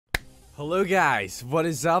Hello guys, what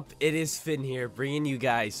is up? It is Finn here, bringing you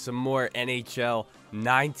guys some more NHL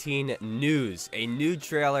 19 news. A new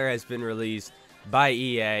trailer has been released by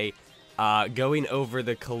EA, going over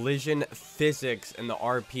the collision physics and the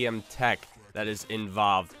RPM tech that is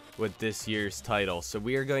involved with this year's title. So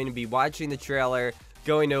we are going to be watching the trailer,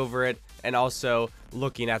 going over it, and also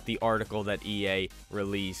looking at the article that EA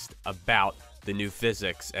released about the new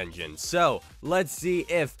physics engine. So let's see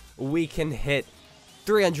if we can hit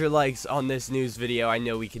 300 likes on this news video. I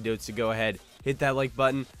know we can do it, so go ahead, hit that like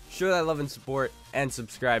button, show that love and support, and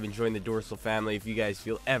subscribe and join the Dorsal family if you guys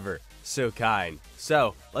feel ever so kind.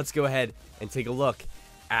 So let's go ahead and take a look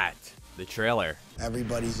at the trailer.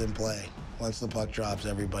 Everybody's in play. Once the puck drops,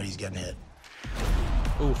 everybody's getting hit.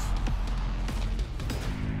 Oof.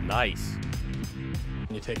 Nice.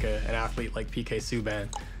 You take an athlete like PK Subban,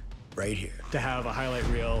 Right here. to have a highlight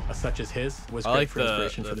reel such as his was I great like for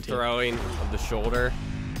inspiration for the the team. throwing of the shoulder.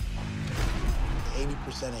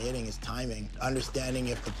 80% of hitting is timing. Understanding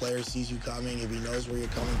if the player sees you coming, if he knows where you're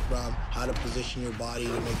coming from, how to position your body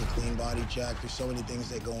to make a clean body check. There's so many things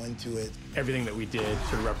that go into it. Everything that we did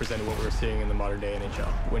sort of represented what we were seeing in the modern day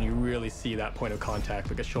NHL. When you really see that point of contact,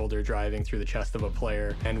 like a shoulder driving through the chest of a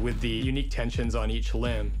player, and with the unique tensions on each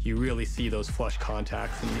limb, you really see those flush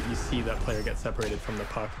contacts, and you see that player get separated from the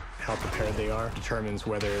puck. How prepared they are determines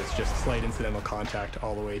whether it's just slight incidental contact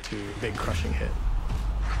all the way to big crushing hit.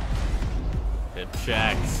 Hip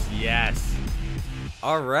checks, yes.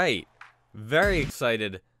 All right, very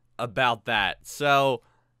excited about that. So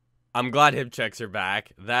I'm glad hip checks are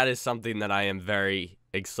back. That is something that I am very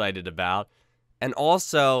excited about. And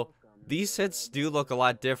also, these hits do look a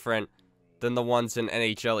lot different than the ones in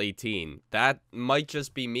NHL 18. That might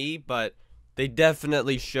just be me, but they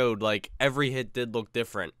definitely showed, like, every hit did look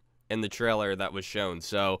different in the trailer that was shown.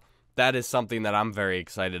 So that is something that I'm very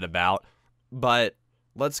excited about. But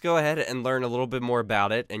let's go ahead and learn a little bit more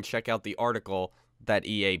about it and check out the article that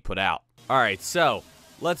EA put out. Alright, so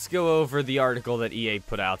let's go over the article that EA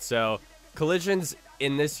put out. So collisions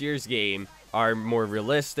in this year's game are more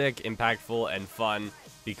realistic, impactful, and fun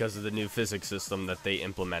because of the new physics system that they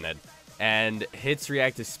implemented. And hits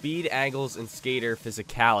react to speed, angles, and skater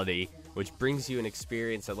physicality, which brings you an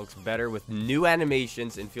experience that looks better with new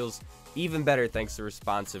animations and feels even better thanks to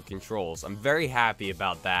responsive controls. I'm very happy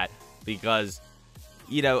about that because,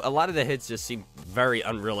 you know, a lot of the hits just seemed very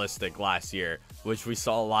unrealistic last year, which we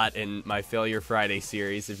saw a lot in my Failure Friday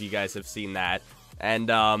series, if you guys have seen that. And,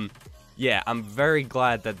 yeah, I'm very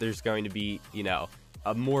glad that there's going to be, you know,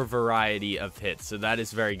 a more variety of hits, so that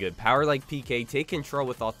is very good. Power like PK, take control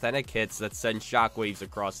with authentic hits that send shockwaves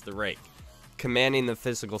across the rink, commanding the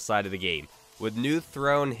physical side of the game. With new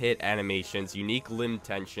thrown hit animations, unique limb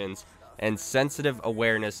tensions, and sensitive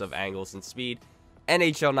awareness of angles and speed,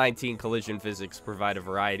 NHL 19 collision physics provide a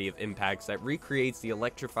variety of impacts that recreates the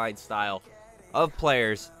electrified style of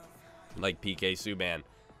players like PK Subban.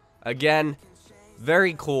 Again,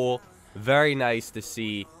 very cool, very nice to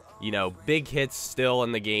see, you know, big hits still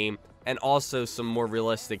in the game, and also some more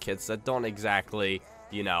realistic hits that don't exactly,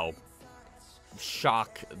 you know,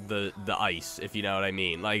 shock the ice, if you know what I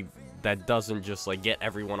mean. Like, that doesn't just, like, get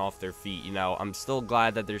everyone off their feet, you know. I'm still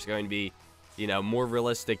glad that there's going to be, you know, more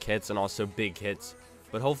realistic hits and also big hits,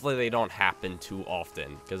 but hopefully they don't happen too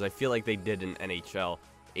often, because I feel like they did in NHL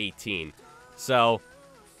 18. So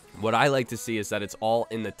what I like to see is that it's all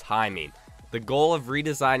in the timing. The goal of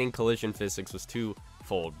redesigning collision physics was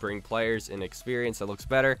twofold: bring players an experience that looks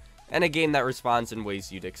better, and a game that responds in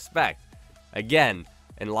ways you'd expect. Again,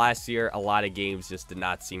 in last year, a lot of games just did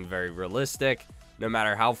not seem very realistic. No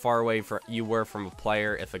matter how far away you were from a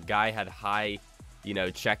player, if a guy had high, you know,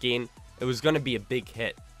 checking, it was going to be a big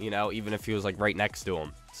hit, you know, even if he was, like, right next to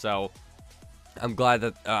him. So I'm glad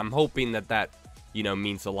that, I'm hoping that that, you know,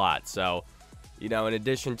 means a lot. So, you know, in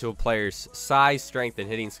addition to a player's size, strength, and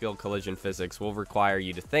hitting skill, collision physics will require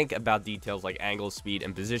you to think about details like angle, speed,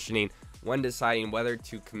 and positioning when deciding whether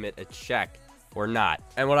to commit a check or not.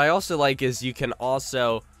 And what I also like is you can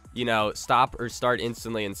also, you know, stop or start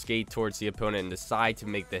instantly and skate towards the opponent and decide to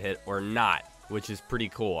make the hit or not, which is pretty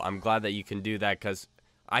cool. I'm glad that you can do that because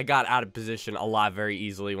I got out of position a lot very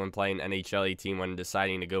easily when playing NHL 18 when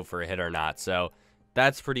deciding to go for a hit or not. So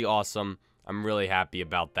that's pretty awesome. I'm really happy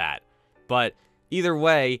about that. But either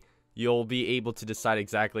way, you'll be able to decide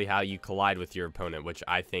exactly how you collide with your opponent, which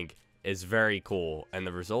I think is very cool. And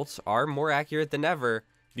the results are more accurate than ever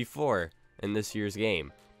before in this year's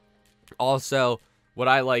game. Also, what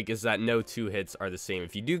I like is that no two hits are the same.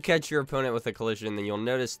 If you do catch your opponent with a collision, then you'll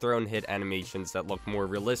notice thrown hit animations that look more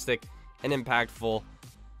realistic and impactful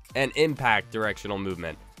and impact directional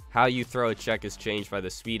movement. How you throw a check is changed by the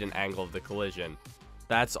speed and angle of the collision.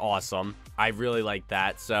 That's awesome. I really like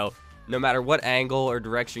that. So no matter what angle or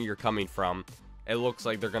direction you're coming from, it looks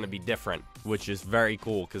like they're going to be different, which is very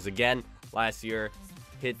cool. Because again, last year,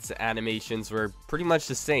 hits animations were pretty much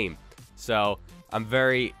the same. So I'm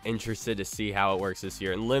very interested to see how it works this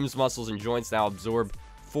year. And limbs, muscles, and joints now absorb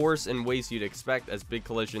force in ways you'd expect, as big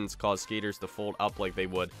collisions cause skaters to fold up like they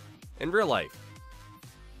would in real life.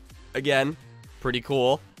 Again, pretty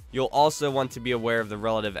cool. You'll also want to be aware of the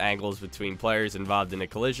relative angles between players involved in a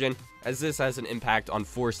collision, as this has an impact on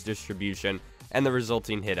force distribution and the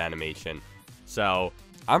resulting hit animation. So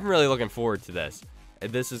I'm really looking forward to this.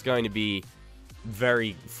 This is going to be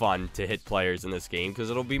very fun to hit players in this game because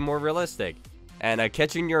it'll be more realistic. And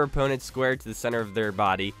catching your opponent square to the center of their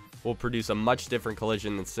body will produce a much different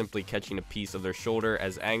collision than simply catching a piece of their shoulder,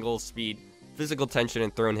 as angles, speed, physical tension,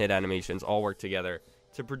 and thrown hit animations all work together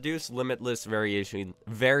to produce limitless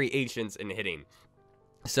variations in hitting.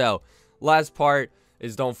 So, last part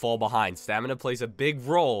is don't fall behind. Stamina plays a big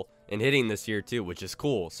role in hitting this year too, which is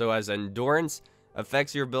cool. So as endurance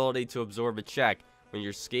affects your ability to absorb a check, when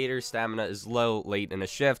your skater's stamina is low late in a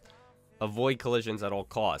shift, avoid collisions at all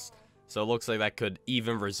costs. So it looks like that could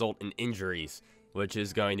even result in injuries, which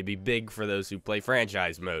is going to be big for those who play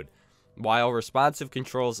franchise mode. While responsive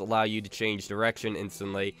controls allow you to change direction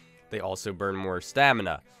instantly, they also burn more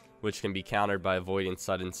stamina, which can be countered by avoiding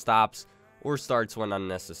sudden stops or starts when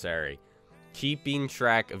unnecessary. Keeping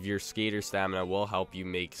track of your skater stamina will help you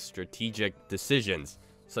make strategic decisions,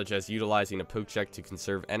 such as utilizing a poke check to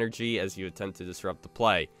conserve energy as you attempt to disrupt the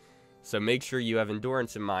play. So make sure you have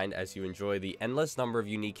endurance in mind as you enjoy the endless number of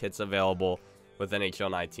unique hits available with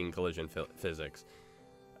NHL 19 collision physics.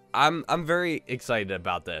 I'm very excited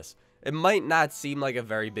about this. It might not seem like a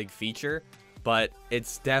very big feature, but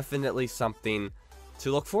it's definitely something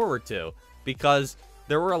to look forward to, because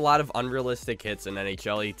there were a lot of unrealistic hits in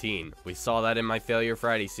NHL 18. We saw that in my Failure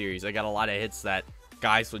Friday series. I got a lot of hits that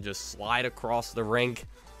guys would just slide across the rink.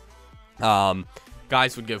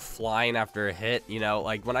 Guys would go flying after a hit. You know,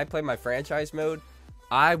 like when I played my franchise mode,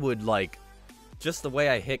 I would like, just the way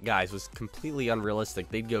I hit guys was completely unrealistic.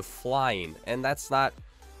 They'd go flying, and that's not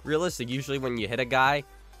realistic. Usually when you hit a guy,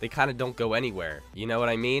 they kind of don't go anywhere. You know what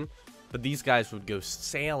I mean? But these guys would go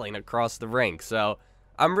sailing across the rink. So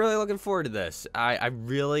I'm really looking forward to this. I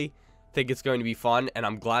really think it's going to be fun, and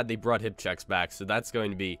I'm glad they brought hip checks back. So that's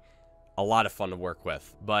going to be a lot of fun to work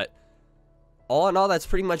with. But all in all, that's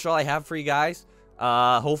pretty much all I have for you guys.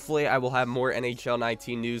 Hopefully I will have more NHL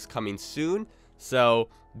 19 news coming soon. So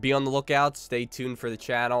be on the lookout. Stay tuned for the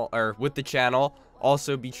channel, or with the channel.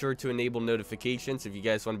 Also, be sure to enable notifications if you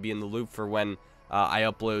guys want to be in the loop for when I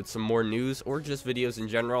upload some more news or just videos in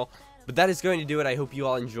general. But that is going to do it. I hope you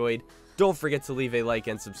all enjoyed. Don't forget to leave a like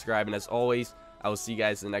and subscribe. And as always, I will see you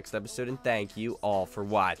guys in the next episode. And thank you all for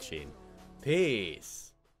watching. Peace.